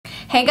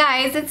Hey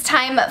guys, it's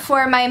time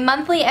for my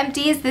monthly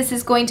empties. This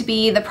is going to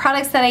be the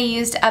products that I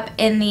used up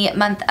in the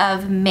month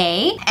of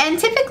May. And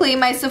typically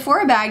my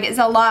Sephora bag is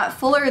a lot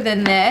fuller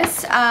than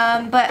this,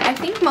 but I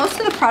think most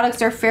of the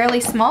products are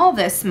fairly small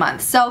this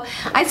month. So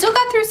I still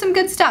got through some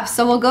good stuff.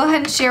 So we'll go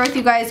ahead and share with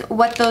you guys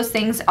what those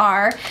things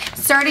are.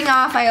 Starting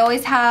off, I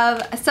always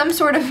have some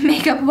sort of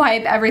makeup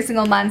wipe every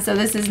single month, so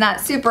this is not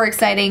super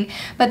exciting.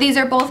 But these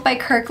are both by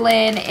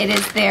Kirkland. It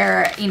is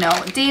their,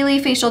 daily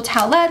facial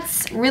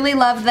towelettes. Really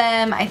love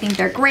them. I think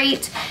they're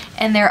great,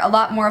 and they're a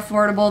lot more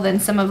affordable than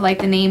some of like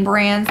the name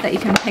brands that you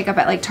can pick up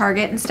at like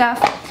Target and stuff.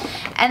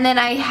 And then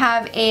I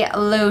have a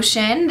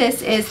lotion.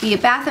 This is the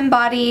Bath &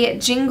 Body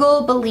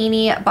Jingle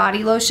Bellini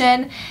Body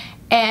Lotion.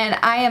 And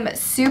I am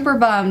super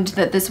bummed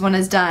that this one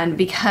is done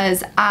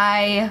because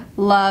I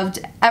loved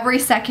every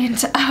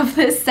second of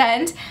this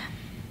scent.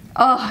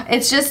 Oh,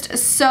 it's just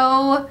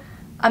so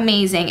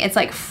amazing. It's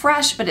like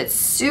fresh, but it's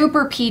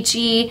super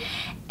peachy.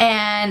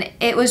 And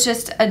it was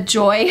just a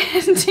joy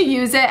to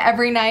use it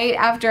every night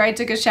after I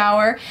took a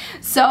shower.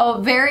 So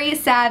very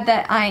sad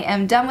that I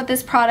am done with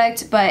this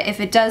product, but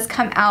if it does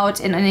come out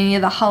in any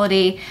of the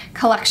holiday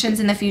collections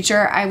in the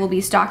future, I will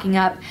be stocking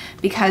up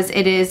because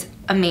it is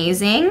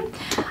amazing.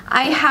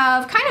 I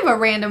have kind of a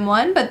random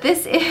one, but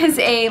this is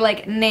a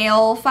like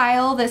nail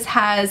file. This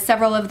has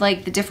several of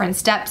like the different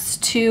steps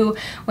to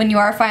when you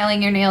are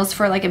filing your nails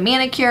for like a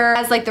manicure. It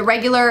has like the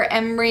regular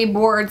emery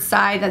board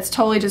side that's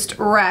totally just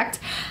wrecked,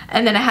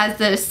 and then it has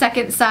the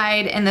second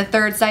side and the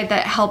third side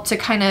that help to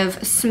kind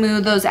of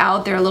smooth those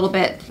out. They're a little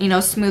bit,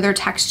 smoother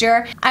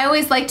texture. I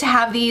always like to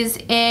have these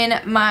in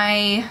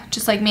my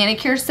just like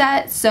manicure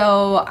set,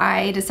 so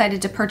I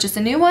decided to purchase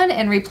a new one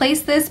and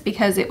replace this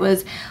because it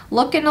was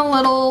looking a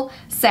little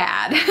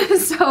sad.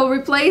 So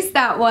replace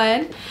that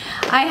one.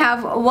 I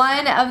have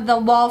one of the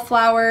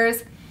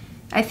Wallflowers.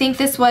 I think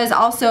this was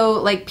also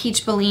like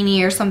Peach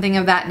Bellini or something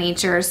of that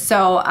nature.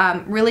 So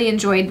really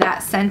enjoyed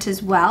that scent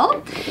as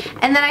well.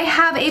 And then I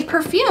have a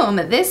perfume.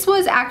 This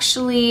was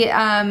actually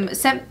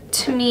sent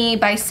to me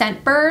by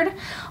Scentbird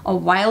a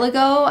while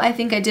ago. I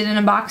think I did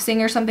an unboxing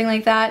or something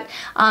like that.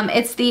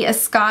 It's the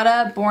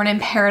Escada Born in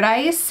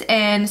Paradise,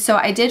 and so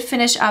I did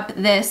finish up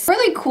this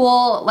really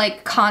cool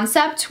like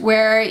concept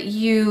where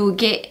you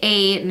get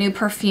a new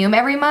perfume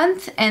every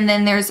month, and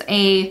then there's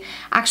a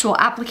actual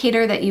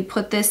applicator that you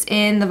put this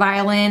in the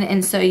vial in,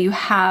 and so you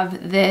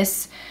have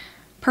this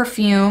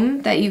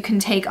perfume that you can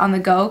take on the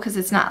go because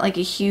it's not like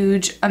a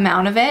huge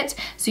amount of it.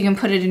 So you can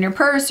put it in your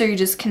purse, or you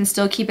just can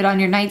still keep it on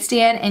your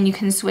nightstand, and you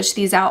can switch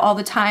these out all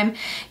the time.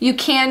 You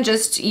can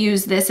just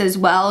use this as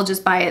well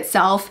just by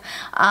itself,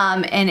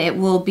 and it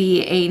will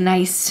be a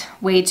nice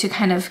way to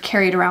kind of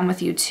carry it around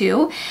with you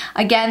too.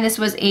 Again, this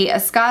was a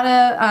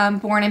Escada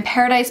Born in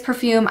Paradise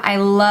perfume. I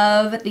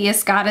love the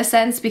Escada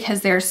scents because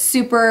they're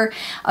super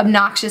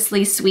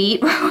obnoxiously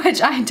sweet,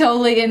 which I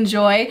totally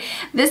enjoy.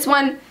 This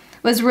one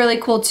was really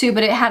cool too,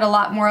 but it had a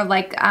lot more of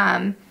like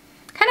kind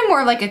of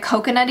more of like a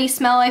coconutty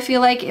smell. I feel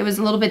like it was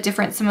a little bit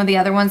different some of the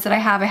other ones that I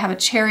have. I have a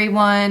cherry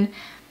one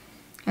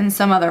and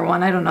some other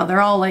one, I don't know, they're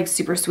all like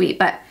super sweet,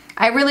 but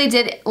I really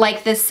did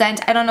like this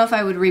scent. I don't know if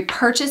I would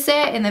repurchase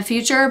it in the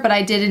future, but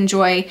I did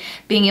enjoy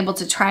being able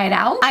to try it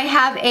out. I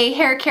have a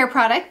hair care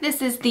product.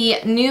 This is the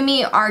New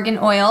Me Argan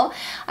Oil.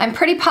 I'm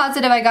pretty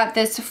positive I got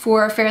this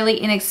for fairly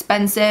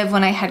inexpensive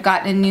when I had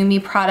gotten a New Me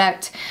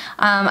product.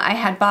 I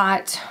had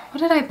bought,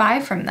 what did I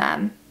buy from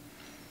them?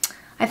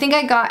 I think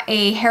I got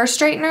a hair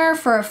straightener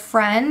for a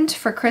friend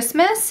for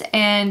Christmas,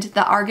 and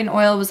the argan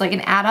oil was like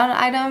an add-on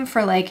item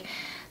for like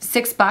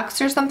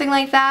 $6 or something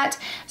like that.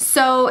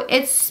 So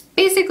it's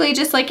basically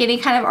just like any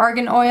kind of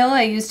argan oil.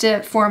 I used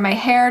it for my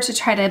hair to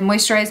try to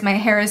moisturize my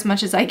hair as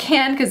much as I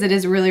can because it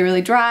is really,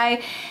 really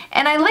dry,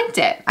 and I liked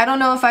it. I don't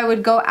know if I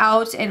would go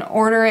out and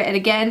order it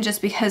again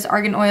just because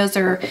argan oils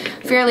are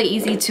fairly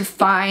easy to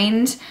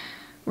find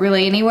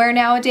really anywhere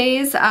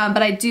nowadays,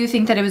 but I do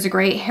think that it was a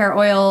great hair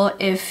oil.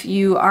 If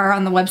you are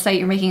on the website,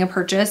 you're making a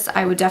purchase,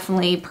 I would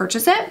definitely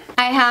purchase it.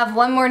 I have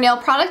one more nail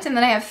product, and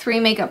then I have 3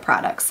 makeup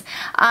products.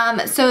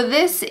 So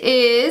this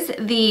is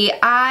the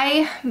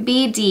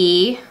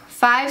IBD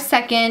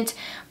 5-second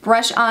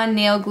brush on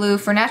nail glue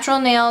for natural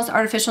nails,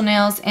 artificial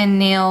nails, and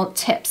nail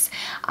tips.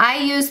 I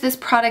use this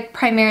product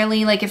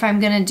primarily like if I'm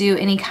gonna do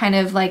any kind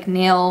of like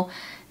nail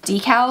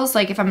decals,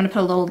 like if I'm gonna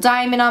put a little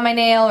diamond on my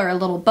nail or a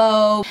little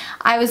bow.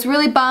 I was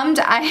really bummed.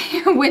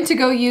 I went to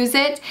go use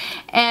it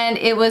and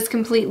it was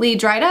completely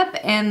dried up,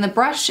 and the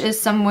brush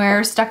is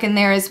somewhere stuck in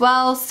there as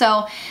well.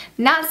 So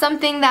not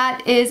something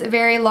that is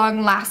very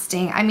long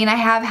lasting. I mean, I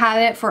have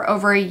had it for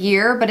over a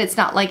year, but it's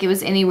not like it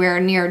was anywhere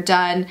near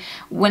done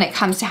when it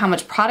comes to how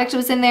much product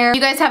was in there. If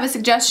you guys have a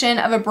suggestion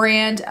of a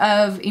brand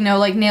of,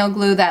 like nail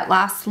glue that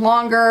lasts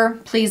longer,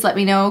 please let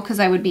me know because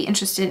I would be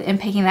interested in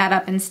picking that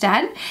up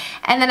instead.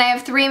 And then I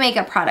have 3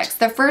 makeup products.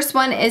 The first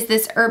one is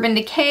this Urban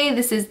Decay.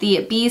 This is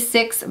the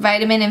B6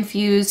 Vitamin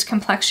Infused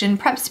Complexion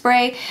Prep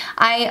Spray.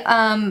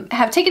 I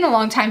have taken a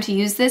long time to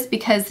use this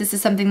because this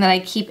is something that I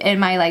keep in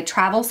my like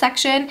travel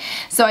section.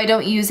 so I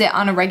don't use it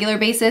on a regular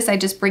basis. I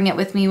just bring it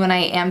with me when I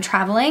am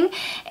traveling,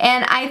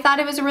 and I thought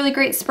it was a really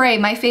great spray.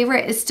 My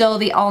favorite is still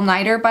the All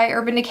Nighter by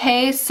Urban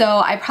Decay, so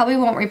I probably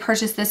won't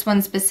repurchase this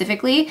one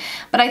specifically,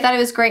 but I thought it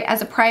was great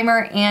as a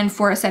primer and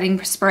for a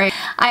setting spray.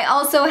 I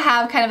also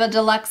have kind of a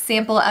deluxe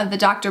sample of the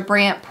Dr.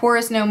 Brandt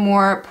Pores No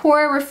More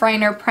Pore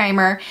Refiner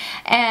Primer,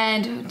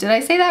 and did I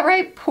say that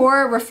right?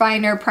 Pore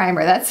Refiner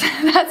Primer. That's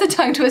a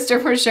tongue twister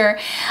for sure.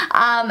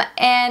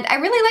 And I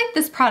really like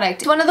this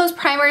product. It's one of those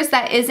primers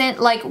that isn't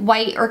like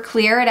white or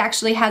clear. It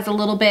actually has a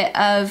little bit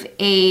of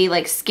a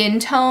like skin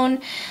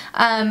tone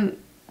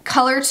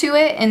color to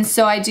it, and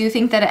so I do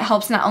think that it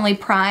helps not only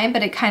prime,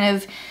 but it kind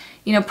of,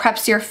 you know,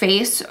 preps your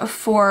face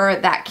for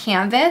that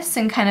canvas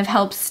and kind of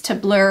helps to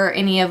blur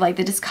any of like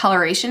the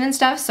discoloration and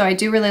stuff, so I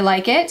do really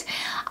like it.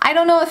 I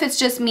don't know if it's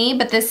just me,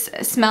 but this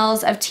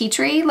smells of tea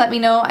tree. Let me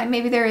know.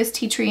 Maybe there is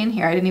tea tree in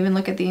here. I didn't even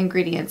look at the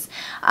ingredients.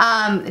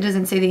 It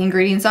doesn't say the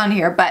ingredients on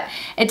here, but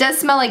it does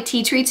smell like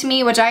tea tree to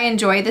me, which I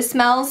enjoy the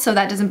smell, so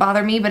that doesn't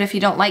bother me, but if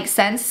you don't like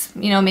scents,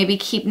 you know, maybe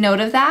keep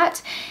note of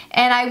that.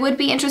 And I would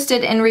be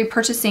interested in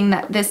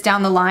repurchasing this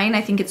down the line.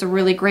 I think it's a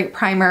really great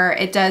primer.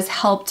 It does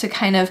help to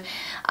kind of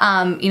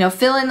you know,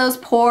 fill in those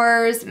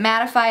pores,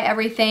 mattify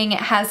everything. It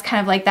has kind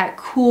of like that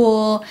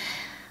cool,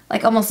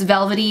 like almost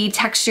velvety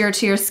texture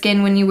to your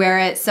skin when you wear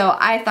it, so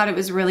I thought it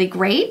was really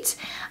great.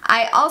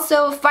 I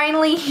also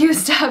finally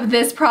used up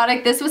this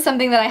product. This was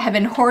something that I have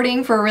been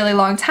hoarding for a really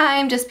long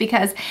time just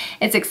because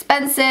it's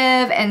expensive,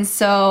 and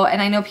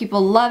I know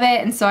people love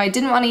it, and so I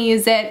didn't want to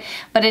use it,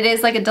 but it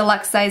is like a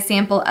deluxe size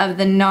sample of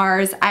the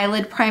NARS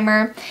eyelid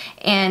primer,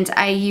 and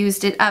I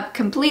used it up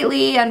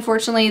completely.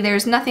 Unfortunately,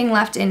 there's nothing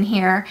left in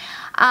here.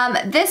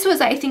 This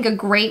was, I think, a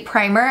great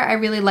primer. I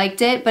really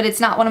liked it, but it's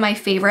not one of my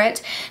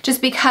favorite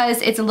just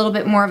because it's a little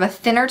bit more of a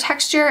thinner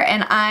texture,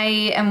 and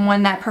I am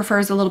one that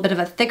prefers a little bit of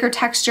a thicker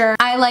texture.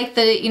 I like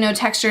the, you know,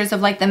 textures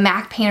of like the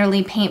MAC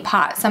Painterly Paint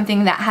Pot,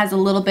 something that has a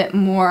little bit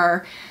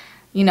more,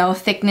 you know,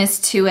 thickness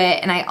to it,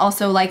 and I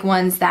also like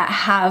ones that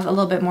have a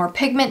little bit more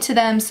pigment to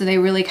them, so they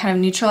really kind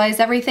of neutralize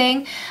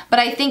everything. But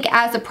I think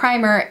as a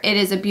primer, it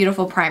is a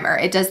beautiful primer.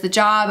 It does the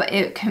job.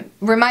 It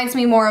reminds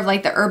me more of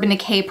like the Urban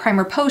Decay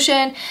Primer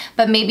Potion,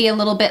 but maybe a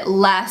little bit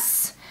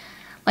less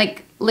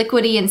like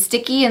liquidy and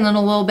sticky, and then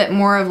a little bit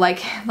more of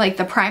like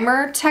the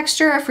primer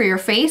texture for your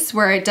face,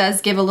 where it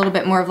does give a little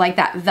bit more of like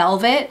that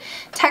velvet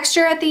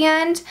texture at the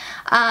end.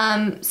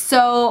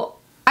 So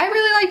I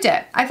really liked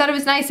it. I thought it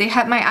was nice. It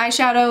had my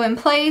eyeshadow in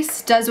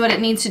place, does what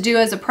it needs to do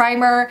as a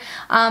primer,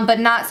 but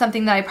not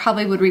something that I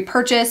probably would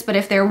repurchase. But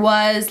if there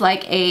was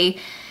like a,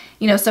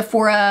 you know,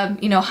 Sephora,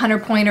 you know,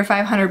 100 point or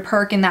 500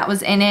 perk and that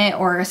was in it,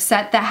 or a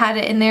set that had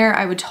it in there,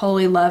 I would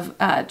totally love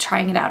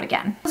trying it out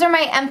again. Those are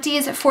my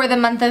empties for the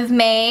month of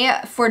May.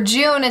 For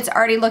June, it's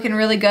already looking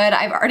really good.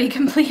 I've already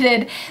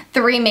completed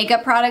 3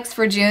 makeup products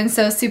for June,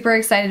 so super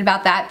excited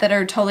about that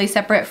are totally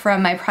separate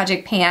from my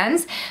project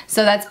pans.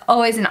 So that's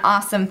always an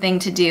awesome thing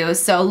to do.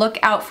 So look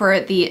out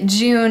for the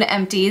June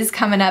empties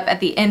coming up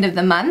at the end of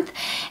the month.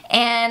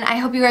 And I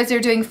hope you guys are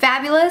doing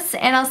fabulous,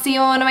 and I'll see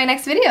you on one of my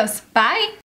next videos. Bye!